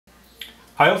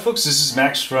Hi folks, this is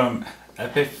Max from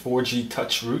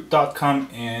Epic4GTouchRoot.com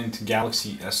and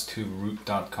Galaxy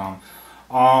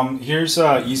S2Root.com. Here's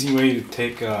an easy way to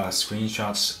take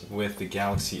screenshots with the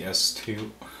Galaxy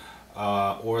S2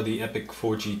 or the Epic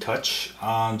 4G Touch.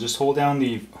 Just hold down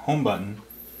the home button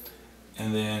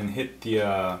and then hit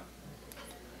the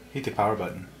power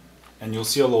button, and you'll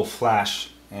see a little flash,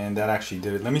 and that actually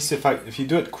did it. Let me see if you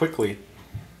do it quickly.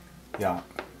 Yeah,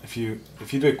 if you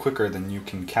do it quicker, then you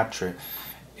can capture it.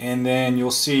 And then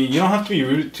you'll see, you don't have to be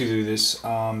rooted to do this.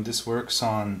 This works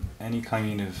on any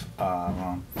kind of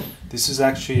ROM. This is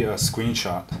actually a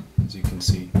screenshot, as you can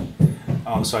see.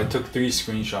 So I took 3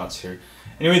 screenshots here.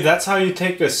 Anyway, that's how you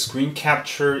take a screen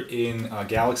capture in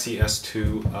Galaxy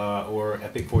S2 or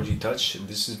Epic 4G Touch.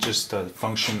 This is just a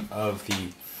function of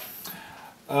the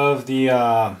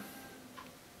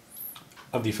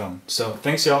phone. So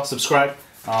thanks y'all. Subscribe.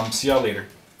 See y'all later.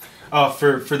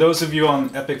 For those of you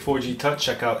on Epic 4G Touch,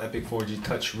 check out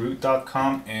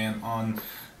Epic4GTouchRoot.com, and on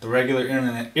the regular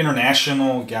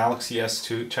international Galaxy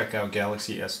S2, check out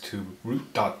Galaxy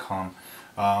S2Root.com.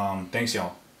 Thanks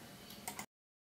y'all.